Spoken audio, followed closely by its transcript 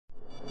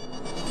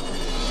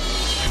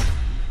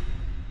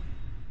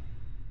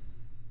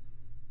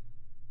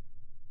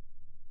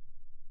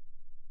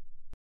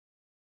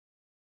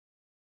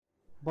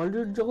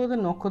বলিউড জগতের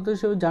নক্ষত্র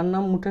হিসেবে যার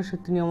নাম উঠে আসে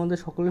তিনি আমাদের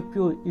সকলের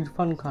প্রিয়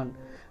ইরফান খান।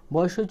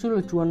 বয়স হয়েছিল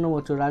 54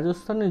 বছর।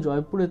 রাজস্থানের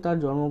জয়পুরে তার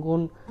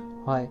জন্মগ্রহণ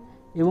হয়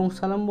এবং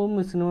সালাম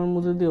বোম্বে সিনেমার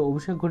মধ্যে দিয়ে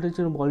অভিষেক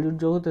ঘটেছিল বলিউড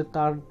জগতে।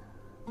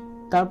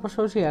 তার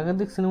পাশাপাশি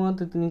একাধিক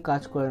সিনেমাতে তিনি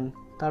কাজ করেন।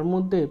 তার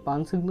মধ্যে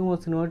পানসিংদুমা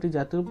সিনেমাটি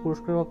জাতীয়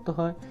পুরস্কারপ্রাপ্ত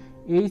হয়।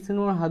 এই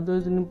সিনেমার হাত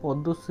ধরে তিনি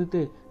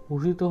পদ্মশ্রীতে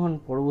ভূষিত হন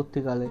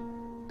পরবর্তীকালে।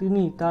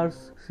 তিনি তার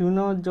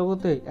সিনেমার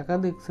জগতে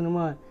একাধিক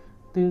সিনেমায়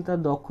তিনি তার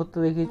দক্ষতা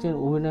দেখিয়েছেন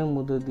অভিনয়ের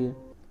মধ্য দিয়ে।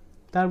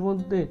 তার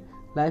মধ্যে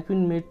লাইফ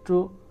ইন মেট্রো,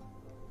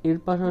 এর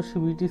পাশাপাশি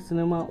British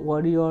cinema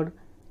warrior,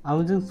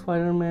 amazing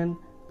Spiderman,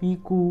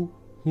 Piku,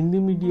 Hindi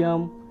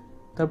medium,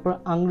 তারপর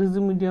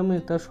ইংরেজি মিডিয়ামে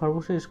তার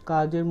সর্বশেষ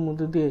কাজের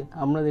মধ্যে দিয়ে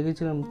আমরা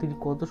দেখেছিলাম তিনি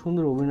কত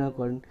সুন্দর অভিনয়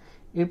করেন।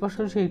 এর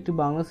পাশাপাশি একটি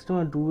বাংলা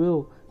সিনেমা ডুবেও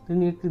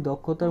তিনি একটি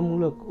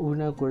দক্ষতামূলক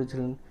অভিনয়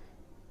করেছিলেন।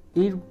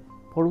 এর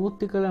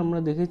পরবর্তীকালে আমরা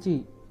দেখেছি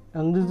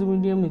ইংরেজি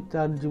মিডিয়ামে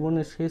তার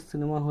জীবনের শেষ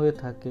সিনেমা হয়ে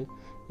থাকে।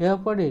 এ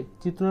ব্যাপারে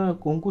চিত্রনায়ক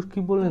অঙ্কুশ কী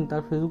বললেন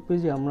তার ফেসবুক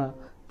পেজে আমরা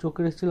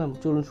চোখে রেখেছিলাম,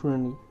 চলুন শুনে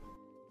নিই।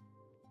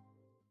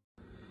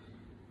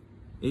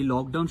 এই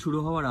লকডাউন শুরু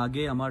হওয়ার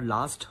আগে আমার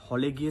লাস্ট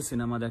হলে গিয়ে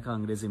সিনেমা দেখা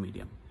ইংরেজি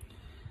মিডিয়াম,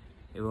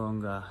 এবং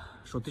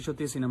সত্যি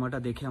সত্যি সিনেমাটা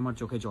দেখে আমার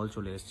চোখে জল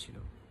চলে এসেছিল।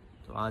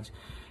 তো আজ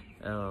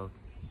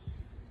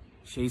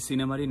সেই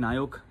সিনেমারই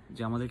নায়ক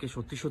যে আমাদেরকে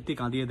সত্যি সত্যি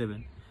কাঁদিয়ে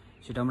দেবেন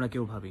সেটা আমরা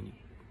কেউ ভাবিনি।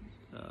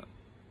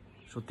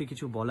 সত্যি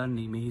কিছু বলার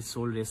নেই। মে his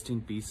soul rest in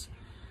peace.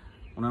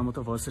 ওনার মতো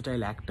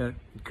versatile actor,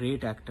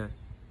 great actor,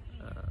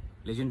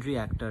 legendary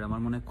actor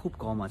আমার মনে হয় খুব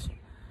কম আছে।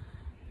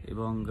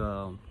 এবং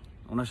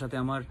ওনার সাথে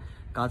আমার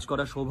কাজ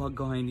করার সৌভাগ্য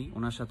হয়নি,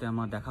 ওনার সাথে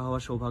আমার দেখা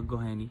হওয়ার সৌভাগ্য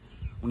হয়নি।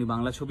 উনি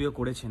বাংলা ছবিও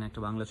করেছেন, একটা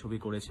বাংলা ছবি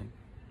করেছেন,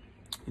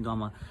 কিন্তু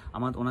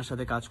আমার ওনার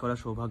সাথে কাজ করার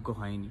সৌভাগ্য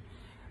হয়নি।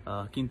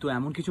 কিন্তু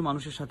এমন কিছু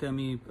মানুষের সাথে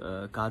আমি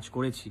কাজ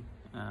করেছি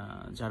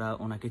যারা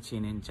ওনাকে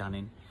চেনেন,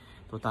 জানেন।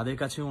 তো তাদের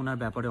কাছেও ওনার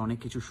ব্যাপারে অনেক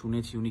কিছু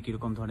শুনেছি, উনি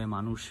কীরকম ধরনের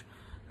মানুষ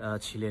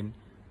ছিলেন।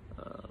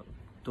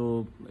 তো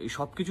এই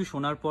সব কিছু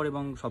শোনার পর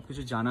এবং সব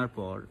কিছু জানার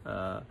পর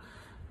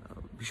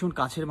ভীষণ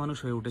কাছের মানুষ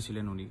হয়ে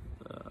উঠেছিলেন উনি।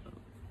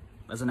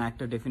 অ্যাজ অ্যান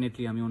অ্যাক্টর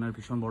ডেফিনেটলি আমি ওনার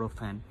ভীষণ বড়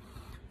ফ্যান।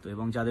 তো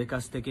এবং যাদের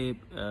কাছ থেকে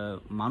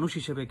মানুষ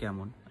হিসেবে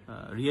কেমন,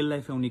 রিয়েল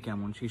লাইফে উনি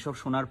কেমন, সেই সব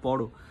শোনার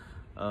পরও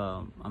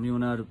আমি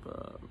ওনার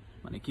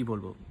মানে কি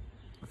বলবো,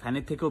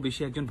 ফ্যানের থেকেও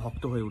বেশি একজন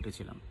ভক্ত হয়ে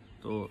উঠেছিলাম।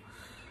 তো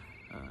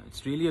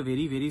it's really a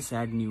very very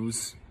sad news.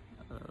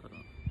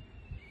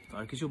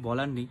 আর কিছু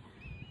বলার নেই।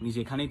 উনি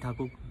যেখানেই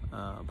থাকুক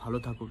ভালো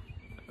থাকুক,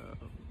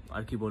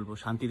 আর কি বলবো,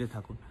 শান্তিতে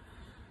থাকুন,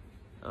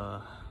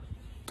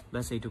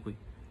 ব্যাস এইটুকুই।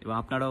 এবং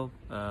আপনারাও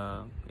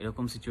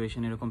এরকম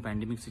সিচুয়েশনে, এরকম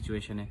প্যান্ডেমিক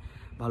সিচুয়েশনে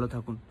ভালো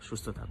থাকুন,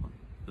 সুস্থ থাকুন।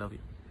 Love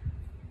you.